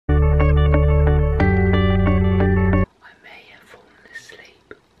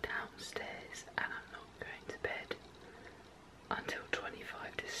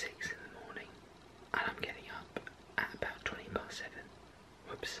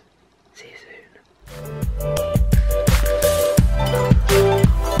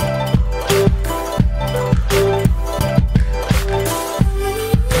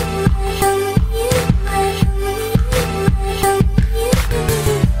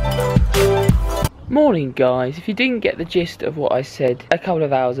Morning guys, if you didn't get the gist of what I said a couple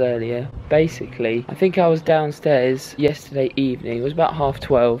of hours earlier, basically, I think I was downstairs yesterday evening, it was about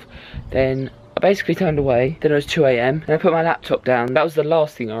 12:30, then I basically turned away, then it was 2 AM, and I put my laptop down. That was the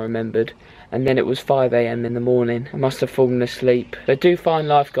last thing I remembered, and then it was 5 AM in the morning. I must have fallen asleep. I do find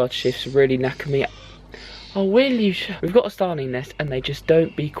lifeguard shifts really knacker me. Oh, will you? We've got a starling nest and they just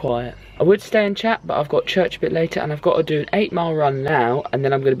don't be quiet. I would stay and chat, but I've got church a bit later and I've got to do an 8-mile run now, and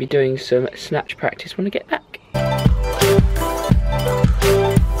then I'm going to be doing some snatch practice when I get back.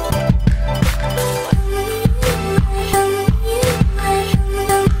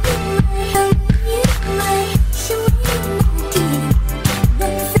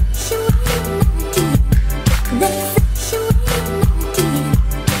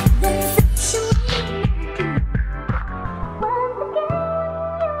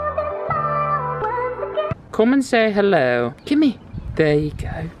 Come and say hello. Gimme. There you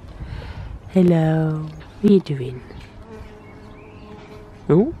go. Hello. What are you doing?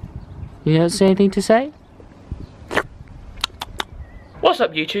 Oh? You don't say anything to say? What's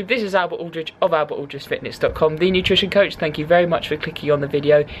up YouTube, this is Albert Aldridge of albertaldridgefitness.com, the nutrition coach. Thank you very much for clicking on the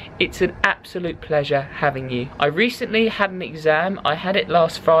video. It's an absolute pleasure having you. I recently had an exam. I had it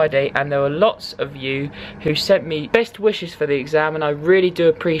last Friday and there were lots of you who sent me best wishes for the exam, and I really do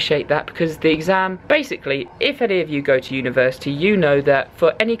appreciate that, because the exam, basically, if any of you go to university, you know that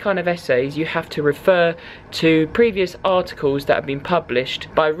for any kind of essays you have to refer to previous articles that have been published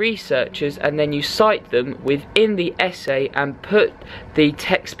by researchers, and then you cite them within the essay and put the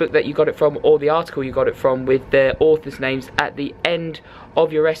textbook that you got it from or the article you got it from with their authors' names at the end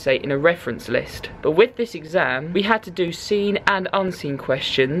of your essay in a reference list. But with this exam, we had to do seen and unseen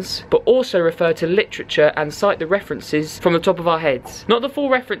questions, but also refer to literature and cite the references from the top of our heads. Not the full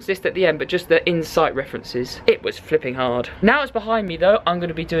reference list at the end, but just the in-sight references. It was flipping hard. Now it's behind me though, I'm going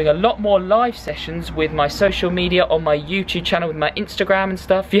to be doing a lot more live sessions with my social media on my YouTube channel, with my Instagram and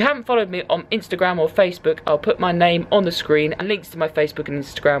stuff. If you haven't followed me on Instagram or Facebook, I'll put my name on the screen and links to my Facebook and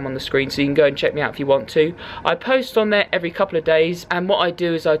Instagram on the screen, so you can go and check me out if you want to. I post on there every couple of days, and what I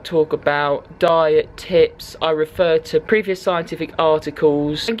do is I talk about diet tips, I refer to previous scientific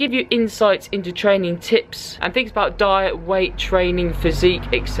articles and give you insights into training tips and things about diet, weight, training,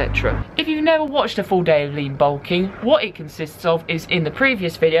 physique, etc. If you've never watched a full day of lean bulking, what it consists of is, in the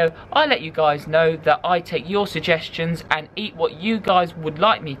previous video, I let you guys know that I take your suggestions and eat what you guys would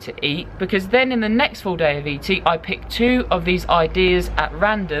like me to eat, because then in the next full day of eating, I pick 2 of these ideas at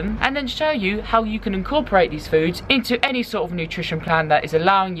random and then show you how you can incorporate these foods into any sort of nutrition plan that is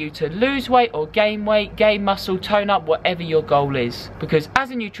allowing you to lose weight or gain weight, gain muscle, tone up, whatever your goal is. Because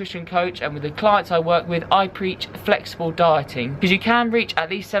as a nutrition coach and with the clients I work with, I preach flexible dieting, because you can reach at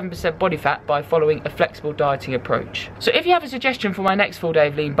least 7% body fat by following a flexible dieting approach. So if you have a suggestion for my next full day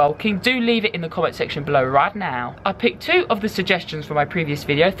of lean bulking, do leave it in the comment section below right now. I picked 2 of the suggestions from my previous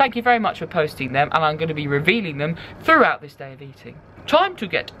video. Thank you very much for posting them, and I'm going to be revealing them throughout this day of eating. Time to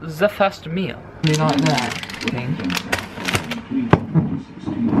get the first meal. You like that thing?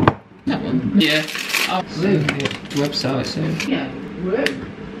 That one? Yeah. I'll see the website soon. Yeah.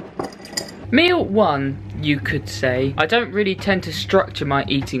 Meal 1, you could say. I don't really tend to structure my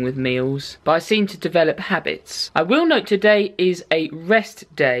eating with meals, but I seem to develop habits. I will note today is a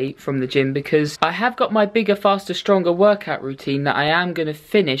rest day from the gym, because I have got my bigger, faster, stronger workout routine that I am going to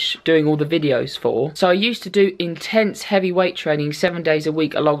finish doing all the videos for. So I used to do intense heavy weight training 7 days a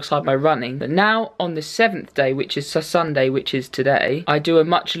week alongside my running, but now on the 7th day, which is Sunday, which is today, I do a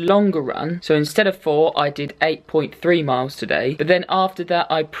much longer run. So instead of 4, I did 8.3 miles today, but then after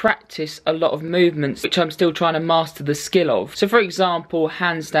that I practice a lot of movements which I'm still trying to master the skill of. So for example,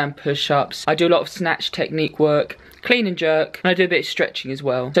 handstand push-ups, I do a lot of snatch technique work, clean and jerk, and I do a bit of stretching as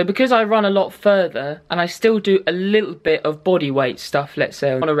well. So because I run a lot further and I still do a little bit of body weight stuff, let's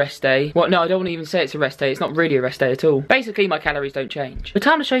say on a rest day. Well, no, I don't want to even say it's a rest day. It's not really a rest day at all. Basically, my calories don't change. But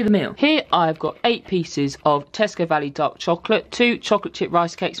time to show you the meal. Here I've got 8 pieces of Tesco Valley dark chocolate, 2 chocolate chip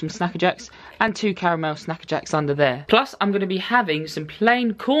rice cakes from Snacker Jacks, and 2 caramel Snacker Jacks under there. Plus, I'm going to be having some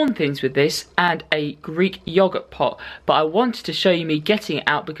plain corn thins with this and a Greek yogurt pot. But I wanted to show you me getting it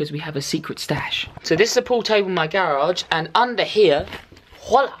out because we have a secret stash. So this is a pool table in my garage, and under here,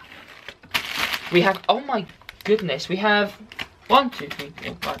 voila, we have, oh my goodness, we have 1, 2, 3,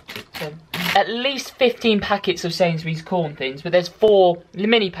 4, 5, 6, 7, at least 15 packets of Sainsbury's corn thins, but there's 4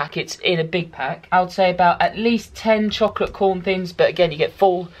 mini packets in a big pack. I would say about at least 10 chocolate corn thins, but again, you get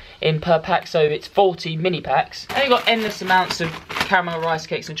 4 in per pack, so it's 40 mini packs. And you've got endless amounts of caramel rice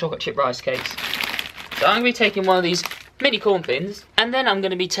cakes and chocolate chip rice cakes. So I'm going to be taking one of these mini corn thins, and then I'm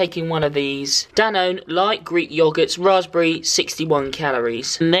going to be taking one of these Danone light Greek yogurts, raspberry, 61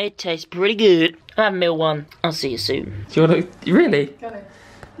 calories. And they taste pretty good. I have meal one. I'll see you soon. Do you want to? Really? Got it.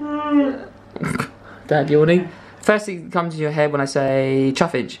 Dad, you want to? First thing that comes to your head when I say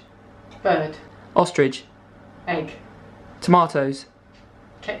chuffage. Bird. Ostrich. Egg. Tomatoes.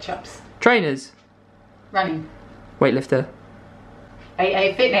 Ketchups. Trainers. Running. Weightlifter.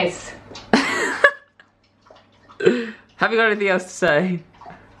 AA Fitness. Have you got anything else to say?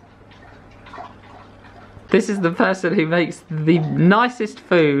 This is the person who makes the nicest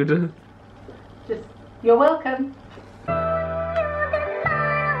food. You're welcome.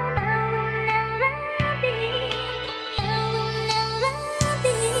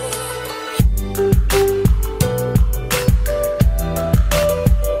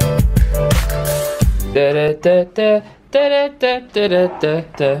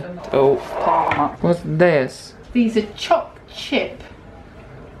 Oh, what's this? These are chopped chip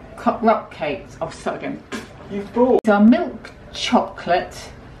rock cakes. I'll start again. You've brought. These are milk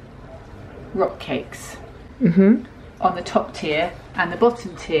chocolate rock cakes. On the top tier, and the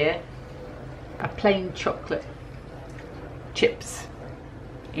bottom tier are plain chocolate chips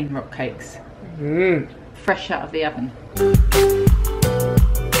in rock cakes. Fresh out of the oven.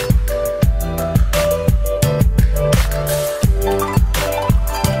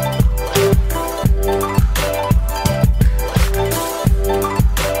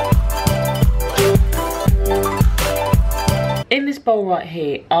 In this bowl right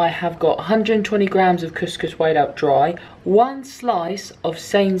here, I have got 120 grams of couscous weighed out dry, one slice of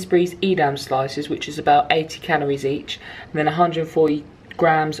Sainsbury's Edam slices, which is about 80 calories each, and then 140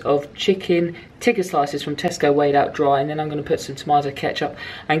 grams of chicken tikka slices from Tesco weighed out dry, and then I'm going to put some tomato ketchup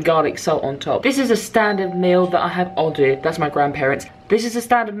and garlic salt on top. This is a standard meal that I have ordered. That's my grandparents. This is a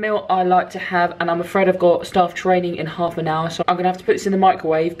standard meal I like to have, and I'm afraid I've got staff training in half an hour, so I'm going to have to put this in the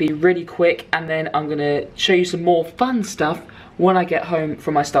microwave, be really quick, and then I'm going to show you some more fun stuff when I get home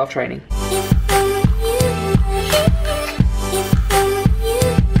from my staff training.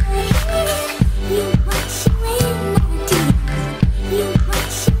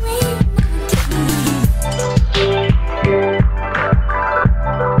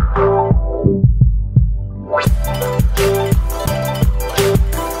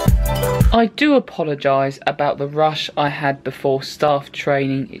 I do apologise about the rush I had before staff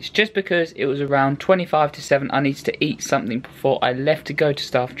training. It's just because it was around 25 to 7. I needed to eat something before I left to go to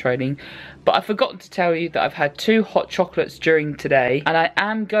staff training. But I forgot to tell you that I've had 2 hot chocolates during today, and I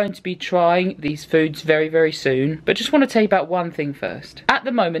am going to be trying these foods very, very soon. But just want to tell you about one thing first. At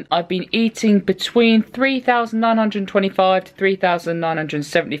the moment, I've been eating between 3,925 to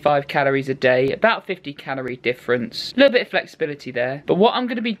 3,975 calories a day, about 50 calorie difference. A little bit of flexibility there. But what I'm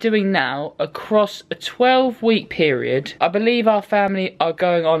going to be doing now, across a 12-week period, I believe our family are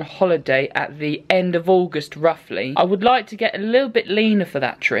going on holiday at the end of August, roughly. I would like to get a little bit leaner for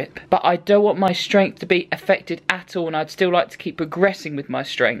that trip, but I don't want my strength to be affected at all, and I'd still like to keep progressing with my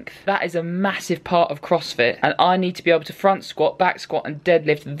strength. That is a massive part of CrossFit, and I need to be able to front squat, back squat and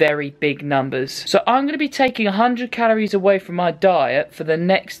deadlift very big numbers. So I'm going to be taking 100 calories away from my diet for the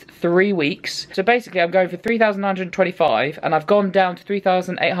next 3 weeks. So basically I'm going for 3,925 and I've gone down to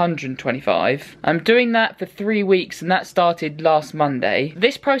 3,825. I'm doing that for 3 weeks, and that started last Monday.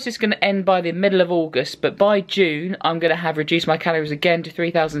 This process is going to end by the middle of August, but by June I'm going to have reduced my calories again to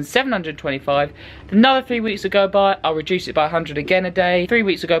 3,725. Another 3 weeks will go by, I'll reduce it by 100 again a day. 3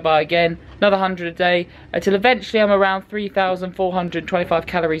 weeks will go by again, another 100 a day, until eventually I'm around 3,425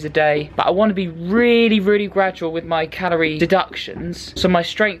 calories a day. But I want to be really, really gradual with my calorie deductions, so my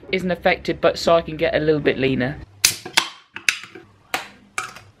strength isn't affected, but so I can get a little bit leaner.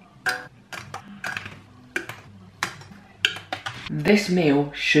 This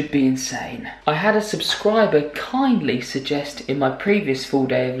meal should be insane. I had a subscriber kindly suggest in my previous full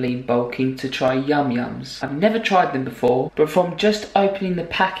day of lean bulking to try YUMS. I've never tried them before, but from just opening the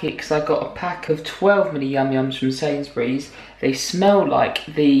packet, because I got a pack of 12 mini YUMS from Sainsbury's, they smell like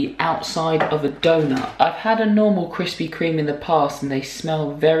the outside of a donut. I've had a normal Krispy Kreme in the past and they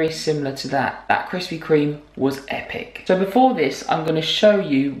smell very similar to that. That Krispy Kreme was epic. So before this, I'm going to show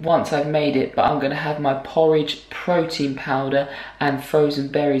you once I've made it, but I'm going to have my porridge protein powder and frozen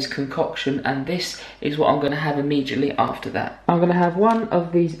berries concoction, and this is what I'm going to have immediately after that. I'm going to have one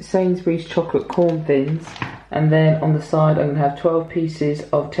of these Sainsbury's chocolate corn thins, and then on the side I'm going to have 12 pieces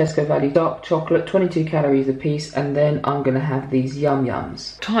of Tesco Valley dark chocolate, 22 calories a piece, and then I'm going to have these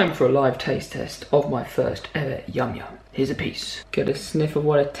YUMS. Time for a live taste test of my first ever YUM. Here's a piece. Get a sniff of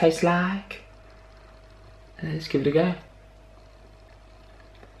what it tastes like. Let's give it a go.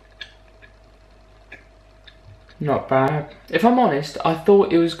 Not bad. If I'm honest, I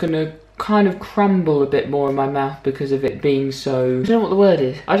thought it was gonna kind of crumble a bit more in my mouth because of it being so, I don't know what the word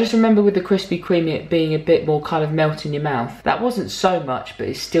is. I just remember with the Krispy Kreme it being a bit more kind of melt in your mouth. That wasn't so much, but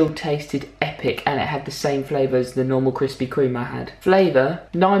it still tasted epic and it had the same flavour as the normal Krispy Kreme I had. Flavour,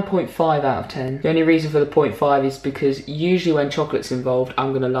 9.5 out of 10. The only reason for the 0.5 is because usually when chocolate's involved,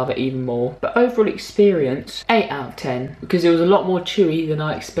 I'm gonna love it even more. But overall experience, 8 out of 10, because it was a lot more chewy than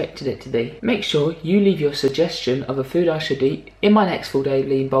I expected it to be. Make sure you leave your suggestion of a food I should eat in my next full day of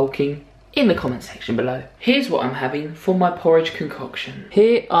lean bulking in the comment section below. Here's what I'm having for my porridge concoction.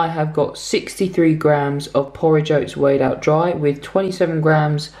 Here I have got 63 grams of porridge oats weighed out dry with 27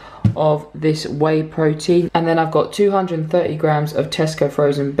 grams of this whey protein, and then I've got 230 grams of Tesco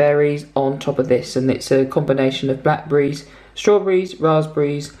frozen berries on top of this, and it's a combination of blackberries, strawberries,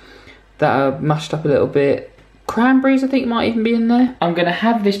 raspberries that are mashed up a little bit. Cranberries I think might even be in there. I'm going to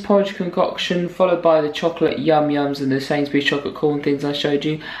have this porridge concoction followed by the chocolate YUMS and the Sainsbury's chocolate corn things I showed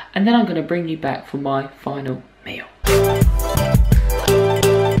you, and then I'm going to bring you back for my final meal.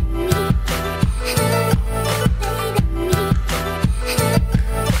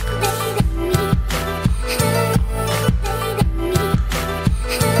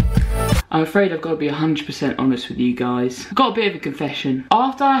 I'm afraid I've got to be 100% honest with you guys. I've got a bit of a confession.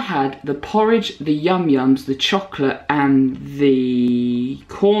 After I had the porridge, the YUMS, the chocolate and the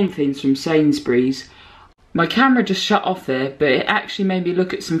corn things from Sainsbury's, my camera just shut off there, but it actually made me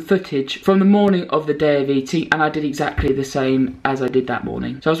look at some footage from the morning of the day of eating, and I did exactly the same as I did that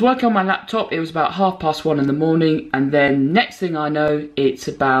morning. So I was working on my laptop, it was about 1:30 in the morning, and then next thing I know, it's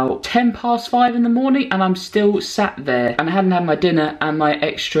about 5:10 in the morning, and I'm still sat there, and I hadn't had my dinner and my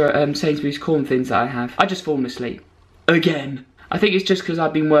extra Sainsbury's corn things that I have. I just fallen asleep. Again. I think it's just because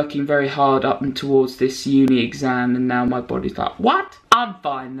I've been working very hard up and towards this uni exam, and now my body's like, what? I'm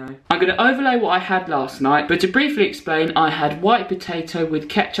fine though. I'm going to overlay what I had last night, but to briefly explain, I had white potato with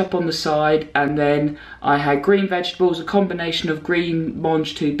ketchup on the side, and then I had green vegetables, a combination of green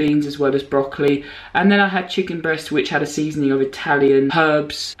mange two beans as well as broccoli, and then I had chicken breast which had a seasoning of Italian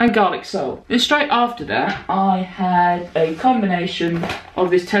herbs and garlic salt. Then straight after that, I had a combination of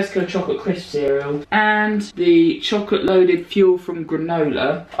this Tesco chocolate crisp cereal and the chocolate loaded fuel from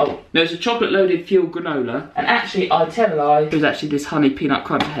granola. Oh, no, it's a chocolate loaded fuel granola, and actually, I tell a lie, it was actually this honey peanut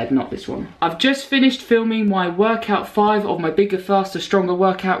crunch ahead, not this one. I've just finished filming my workout 5 of my bigger, faster, stronger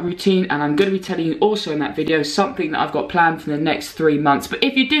workout routine, and I'm going to be telling you also in that video something that I've got planned for the next 3 months. But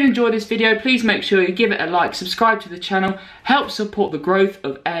if you did enjoy this video, please make sure you give it a like, subscribe to the channel, help support the growth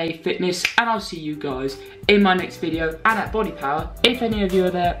of AA Fitness, and I'll see you guys in my next video and at Body Power, if any of you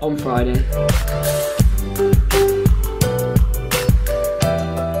are there, on Friday.